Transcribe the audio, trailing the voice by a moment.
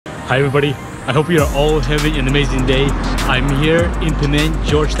Hi everybody, I hope you are all having an amazing day. I'm here in Penang,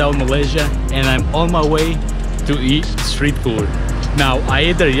 Georgetown, Malaysia, and I'm on my way to eat street food. Now, I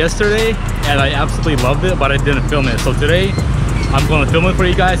ate there yesterday and I absolutely loved it, but I didn't film it. So today, I'm going to film it for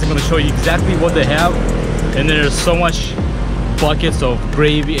you guys. I'm going to show you exactly what they have. And there's so much buckets of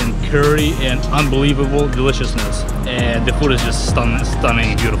gravy and curry and unbelievable deliciousness. And the food is just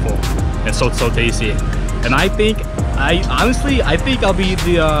stunning, beautiful, and so tasty. And I think honestly I'll be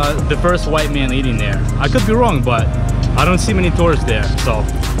the first white man eating there. I could be wrong, but I don't see many tourists there, so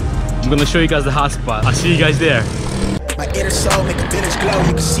I'm gonna show you guys the hot spot. I'll see you guys there. My inner soul make a village glow.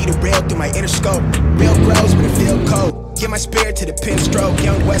 You can see the real through my inner scope. Real grows when it feel cold. Get my spirit to the pin stroke.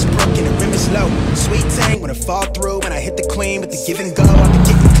 Young Westbrook and the rim is low. Sweet tang when I fall through. When I hit the queen with the give and go. I've been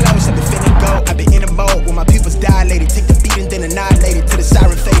getting close, I've been feeling go. I've been in a mode when my people's dilated. Take the beat and then annihilate it to the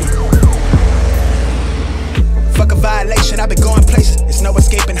siren fading. Fuck a violation, I've been going places. There's no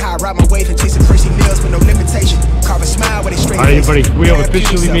escaping how I ride my wave and chasing crazy meals with no limitation. Carve a smile with a straight face. Alright everybody, we have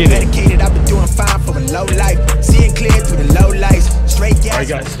officially made it. I've been doing fine for a low life. Seeing clear through the low lights. Straight gas. Alright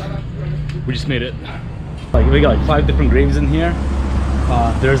guys, we just made it. We got like 5 different gravies in here.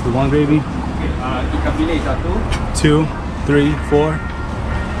 There's the one gravy. 2, 3, 4.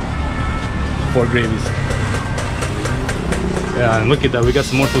 4 gravies. Yeah, and look at that, we got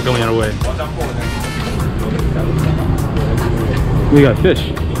some more food coming our way. We got fish.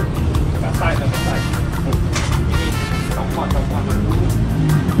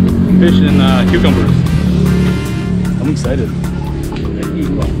 Fish and cucumbers. I'm excited.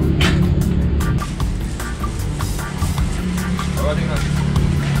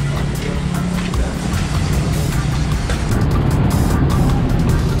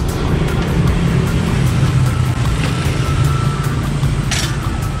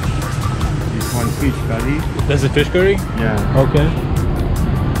 Fish curry. That's the fish curry? Yeah. Okay.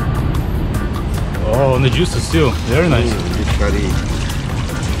 Oh, and the juices too. Very nice. Fish curry.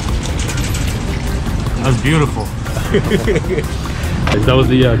 That's beautiful. That was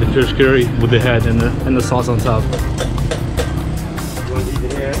the fish curry with the head and the sauce on top. You want to eat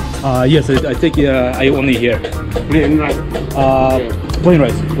the hair? Yes, I think I only here. Plain rice. Plain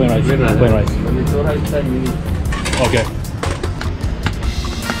rice. Plain rice. Plain rice. When you throw rice, 10 minutes. Okay.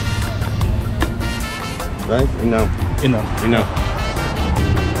 Right? Enough. Enough.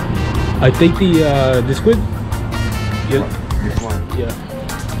 I think the squid. Yeah. This one. Yeah.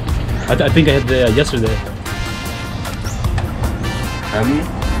 I think I had the yesterday. Curry?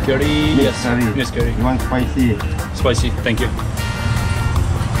 Curry. Yes. Curry. Yes, curry. You want spicy? Spicy. Thank you.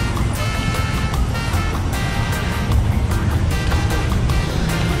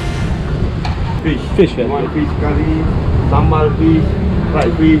 Fish. Fish. You want fish curry? Sambal fish?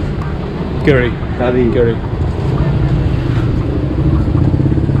 Fried fish? Curry. Curry. Curry.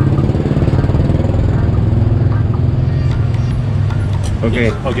 Okay.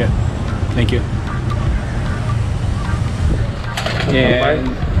 Okay. Thank you. And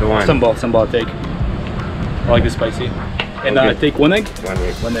The one. sambal I'll take. I like the spicy. And Okay. take 1 egg. 1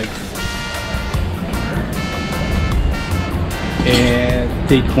 egg. 1 egg. And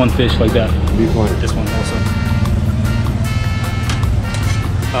take 1 fish like that. This one. This one also.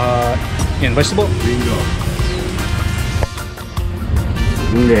 And vegetable Gringo.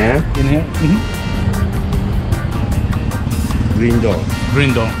 In there. in here. Gringo.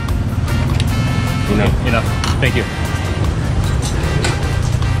 Grindo. Enough. Enough. Thank you.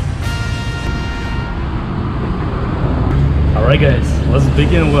 Alright guys, let's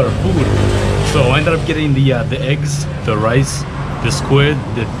begin with our food. So I ended up getting the eggs, the rice, the squid,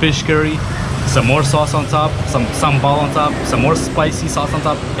 the fish curry, some more sauce on top, some sambal on top, some more spicy sauce on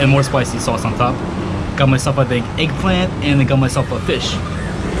top, and more spicy sauce on top. Got myself, I think, eggplant, and I got myself a fish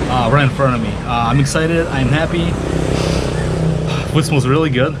right in front of me. I'm excited, I'm happy. Food smells really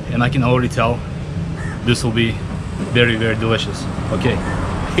good, and I can already tell this will be very, very delicious. Okay.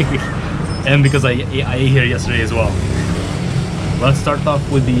 And because I ate here yesterday as well. Let's start off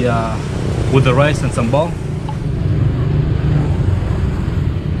with the rice and sambal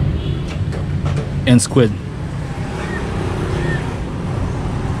and squid.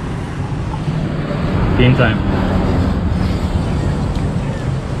 Game time.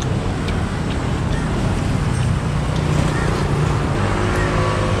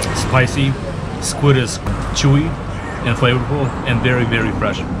 Spicy. Squid is chewy and flavorful and very, very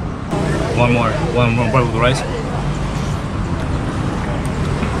fresh. One more bite with the rice.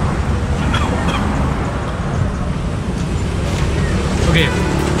 Okay,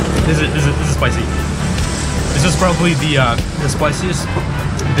 this is spicy. This is probably the spiciest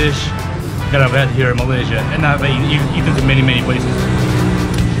dish that I've had here in Malaysia, and I've eaten to many places.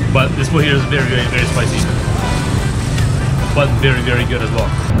 But this food here is very, very, very spicy. But very, very good as well.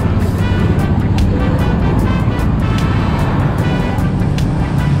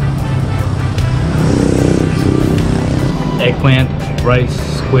 Eggplant, rice,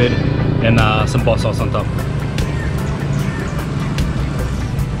 squid, and some ball sauce on top.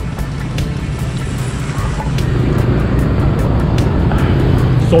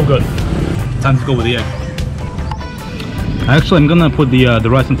 So good. Time to go with the egg. Actually, I'm gonna put the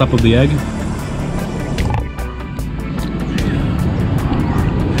rice on top of the egg.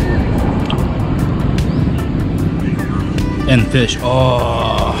 And fish.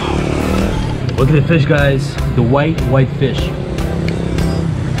 Oh, look at the fish, guys. The white fish.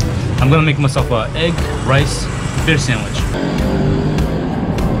 I'm gonna make myself a egg, rice, fish sandwich.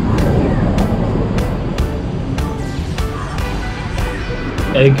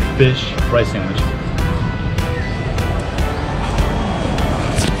 Egg, fish, rice sandwich.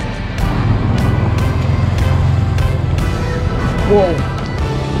 Whoa.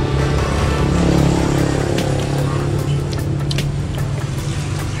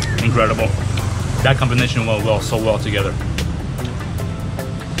 Incredible. That combination went so well together.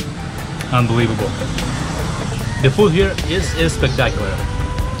 Unbelievable. The food here is spectacular.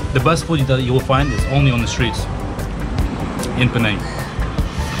 The best food that you will find is only on the streets in Penang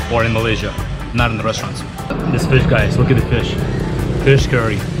or in Malaysia, not in the restaurants. This fish, guys, look at the fish. Fish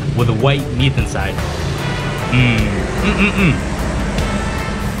curry with the white meat inside.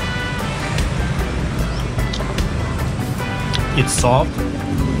 It's soft,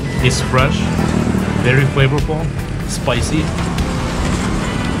 it's fresh, very flavorful, spicy,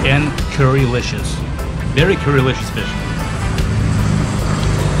 and currylicious. Very currylicious fish.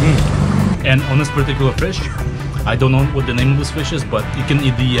 And on this particular fish, I don't know what the name of this fish is, but you can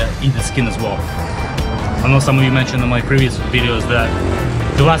eat the skin as well. I know some of you mentioned in my previous videos that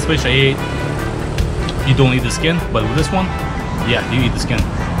the last fish I ate, you don't eat the skin, but with this one, yeah, you eat the skin.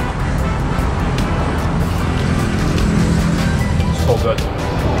 So good.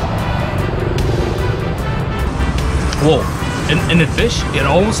 Whoa, and the fish, it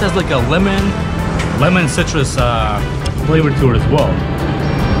almost has like a lemon citrus flavor to it as well.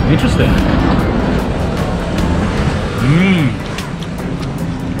 Interesting.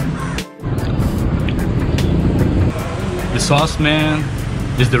 The sauce, man,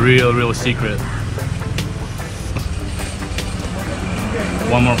 is the real secret.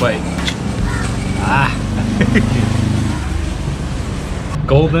 One more bite.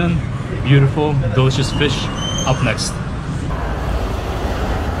 Golden, beautiful, delicious fish up next.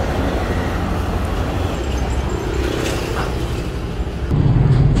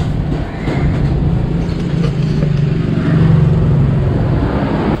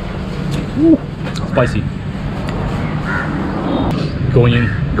 Ooh, spicy. Going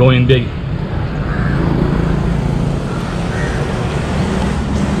in big.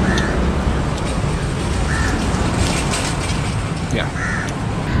 Yeah.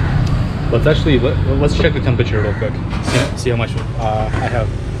 Let's check the temperature real quick. See how much I have.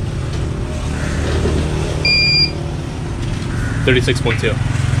 36.2.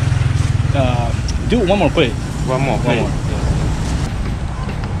 Do one more plate. One more. Yeah.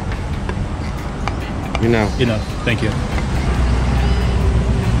 Enough. Enough. Thank you.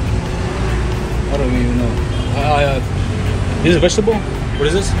 I don't even know. This is a vegetable? What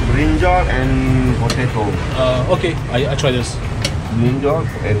is this? Brinjal and potato. Okay. I try this. Brinjal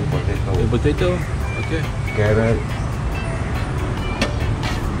and potato. The potato. Okay. Carrot.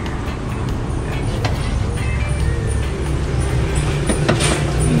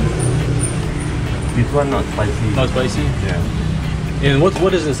 This one not spicy. Not spicy? Yeah. And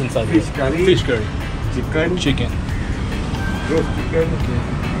what is this inside? Fish curry. Fish curry. Chicken. Chicken. Roast chicken. Okay.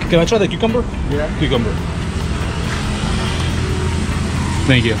 Can I try the cucumber? Yeah. Cucumber.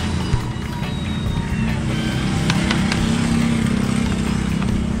 Thank you.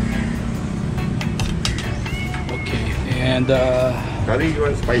 Okay, and Curry you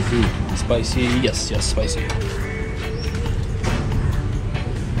want spicy? spicy. Yes, spicy.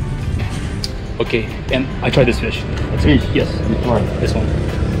 Okay, and I tried this fish. Fish? Yes. Which one? This one.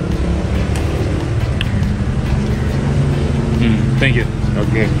 Thank you.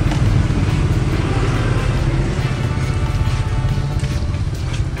 Okay.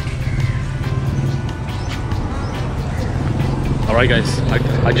 Alright guys,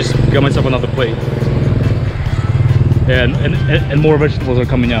 I just got myself another plate. And more vegetables are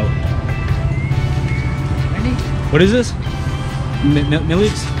coming out. What is this?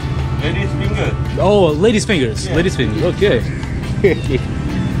 Millets? Ladies finger. Oh, ladies' fingers. Yeah. Ladies' fingers. Okay.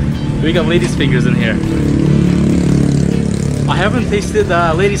 We got ladies' fingers in here. I haven't tasted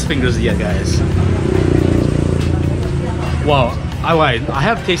ladies' fingers yet, guys. Wow, I lied. I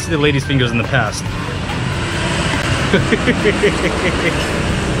have tasted the ladies' fingers in the past.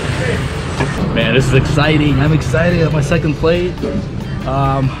 Man, this is exciting. I'm excited at my second plate.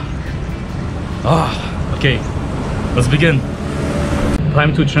 Okay, let's begin.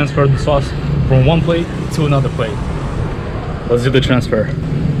 Time to transfer the sauce from one plate to another plate. Let's do the transfer.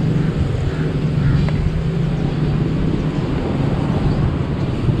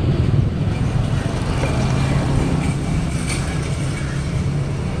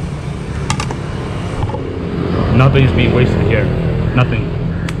 Nothing is being wasted here. Nothing.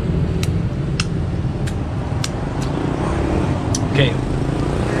 Okay.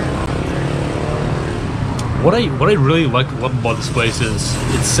 What I really love about this place is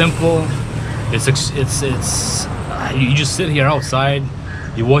it's simple. You just sit here outside.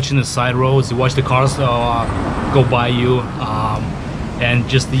 You're watching the side roads. You watch the cars go by you, and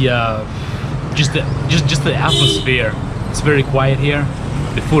just the atmosphere. It's very quiet here.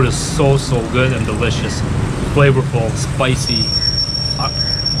 The food is so good and delicious, flavorful, spicy.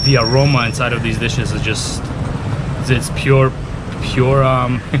 The aroma inside of these dishes is it's pure.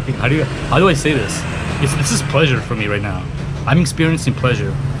 How do I say this? This is pleasure for me right now. I'm experiencing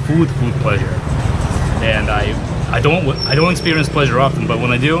pleasure, food pleasure, and I don't experience pleasure often, but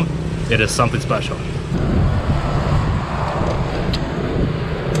when I do, it is something special.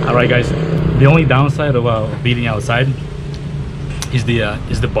 All right, guys. The only downside of eating outside is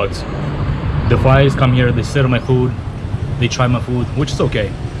the bugs. The flies come here, they sit on my food, they try my food, which is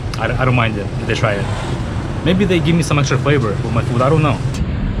okay. I don't mind it if they try it. Maybe they give me some extra flavor with my food. I don't know.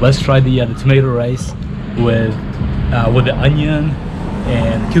 Let's try the tomato rice with the onion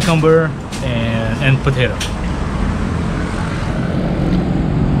and cucumber and potato.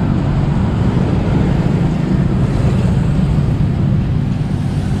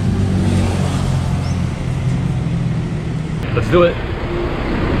 Let's do it.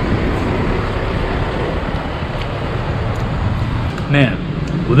 Man,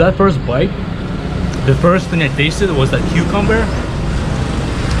 with that first bite, the first thing I tasted was that cucumber,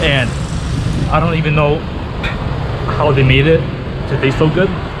 and I don't even know how they made it to taste so good,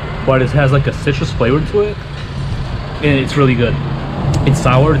 but it has like a citrus flavor to it, and it's really good. It's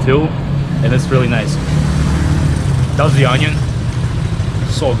sour too, and it's really nice. That was the onion.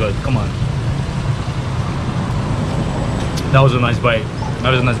 So good. Come on. That was a nice bite.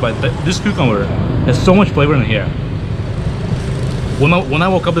 That was a nice bite. This cucumber has so much flavor in here. When I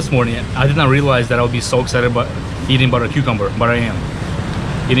woke up this morning, I did not realize that I would be so excited about eating butter cucumber, but I am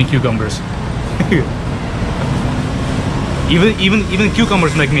eating cucumbers. even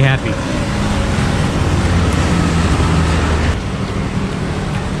cucumbers make me happy.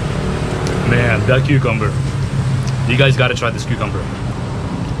 Man, that cucumber. You guys gotta try this cucumber.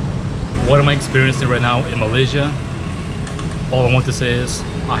 What am I experiencing right now in Malaysia? All I want to say is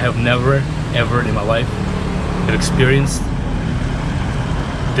I have never ever in my life experienced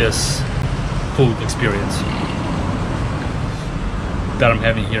this food experience that I'm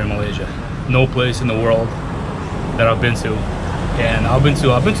having here in Malaysia. No place in the world that I've been to, and I've been to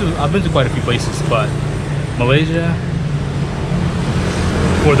quite a few places, but Malaysia,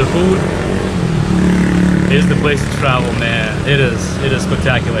 for the food, is the place to travel, man. It is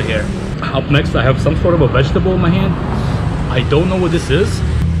spectacular here. Up next, I have some sort of a vegetable in my hand. I don't know what this is,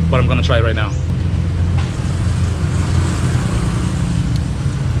 but I'm gonna try it right now.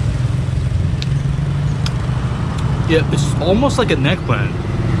 Yeah, it's almost like an eggplant.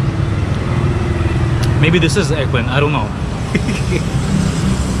 Maybe this is eggplant, I don't know.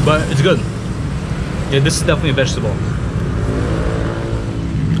 But it's good. Yeah, this is definitely a vegetable.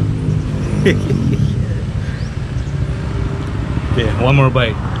 Okay, one more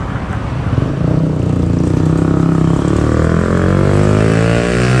bite.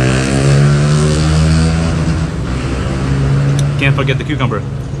 Can't forget the cucumber.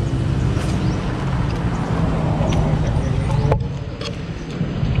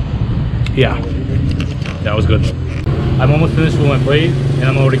 Yeah, that was good. I'm almost finished with my plate and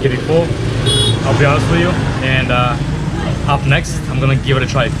I'm already getting full. I'll be honest with you. And up next, I'm gonna give it a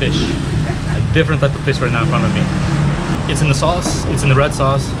try. Fish, a different type of fish right now in front of me. It's in the sauce. It's in the red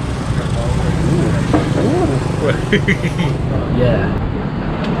sauce. Yeah.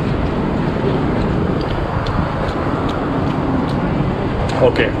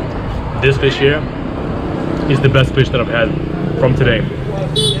 Okay, this fish here is the best fish that I've had from today.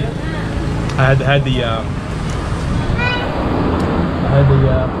 I had the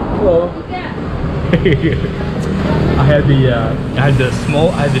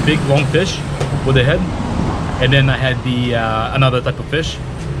big long fish with the head, and then I had the another type of fish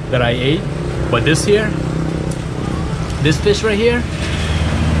that I ate. But this fish right here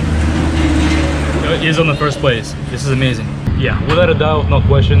is on the first place. This is amazing. Yeah, without a doubt, no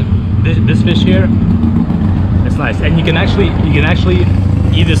question. This fish here, it's nice, and you can actually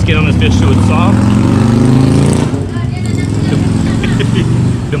eat the skin on this fish too. It's soft.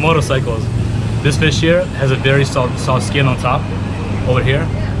 The motorcycles. This fish here has a very soft skin on top, over here,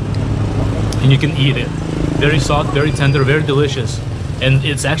 and you can eat it. Very soft, very tender, very delicious, and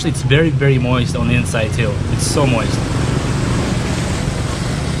it's very moist on the inside too. It's so moist.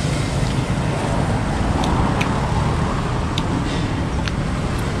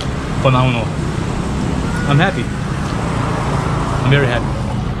 Phenomenal. I'm happy. I'm very happy.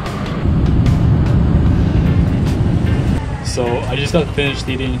 So I just got finished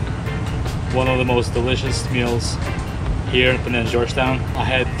eating one of the most delicious meals here in Penang, Georgetown. I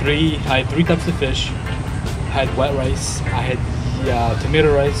had three cups of fish. I had white rice. I had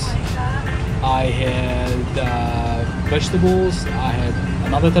tomato rice. I had vegetables. I had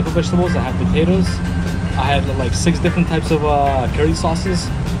another type of vegetables. I had potatoes. I had like 6 different types of curry sauces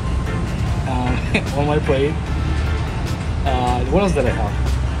on my plate. What else did I have?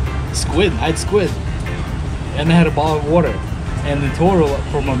 Squid. I had squid. And I had a bottle of water. And in total,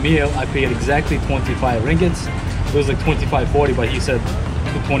 for my meal, I paid exactly 25 ringgits. It was like 25.40, but he said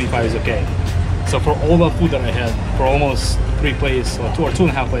 25 is okay. So for all the food that I had, for almost 3 plates, or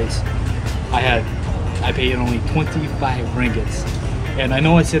 2.5 plates, I paid only 25 ringgits. And I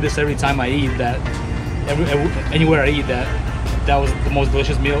know I say this every time I eat that, anywhere I eat that was the most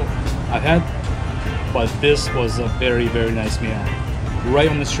delicious meal I've had. But this was a very nice meal. Right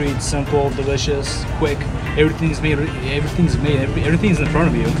on the street, simple, delicious, quick. Everything's in front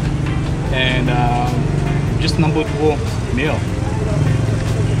of you, and just an unbelievable meal.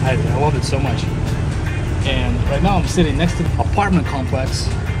 I love it so much. And right now I'm sitting next to the apartment complex.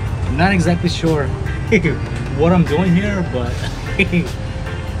 I'm not exactly sure what I'm doing here, but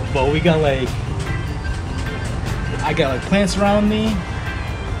we got I got plants around me.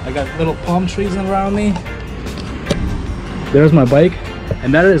 I got little palm trees around me. There's my bike,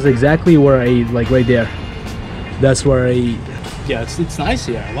 and that is exactly where I eat, like right there. That's where I eat. Yeah, it's nice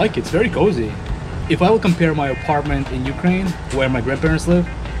here. I like it. It's very cozy. If I would compare my apartment in Ukraine, where my grandparents live,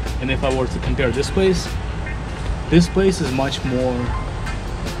 and if I were to compare this place is much more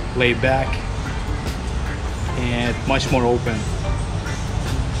laid back and much more open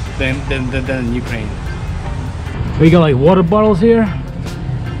than in Ukraine. We got like water bottles here,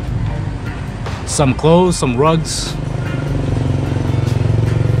 some clothes, some rugs,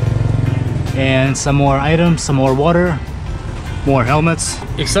 and some more items, some more water, more helmets.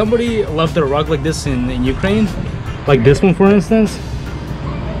 If somebody left a rug like this in Ukraine, like this one for instance,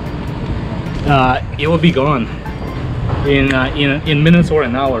 it will be gone in minutes or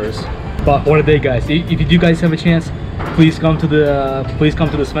in hours. But what a day, guys. If you guys have a chance, please come to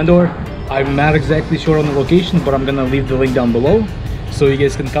this vendor. I'm not exactly sure on the location, but I'm gonna leave the link down below so you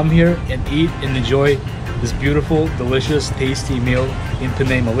guys can come here and eat and enjoy this beautiful, delicious, tasty meal in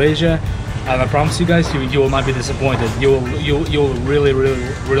Penang, Malaysia. And I promise you guys, you will not be disappointed. You'll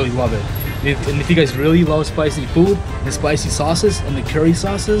really love it. And if you guys really love spicy food and spicy sauces and the curry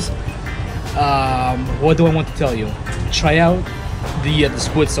sauces, what do I want to tell you? Try out the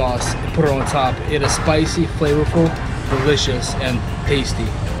squid sauce and put it on top. It is spicy, flavorful, delicious, and tasty.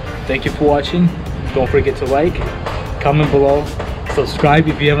 Thank you for watching. Don't forget to like, comment below, subscribe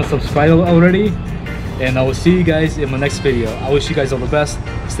if you haven't subscribed already, and I will see you guys in my next video. I wish you guys all the best.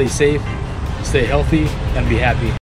 Stay safe, stay healthy, and be happy.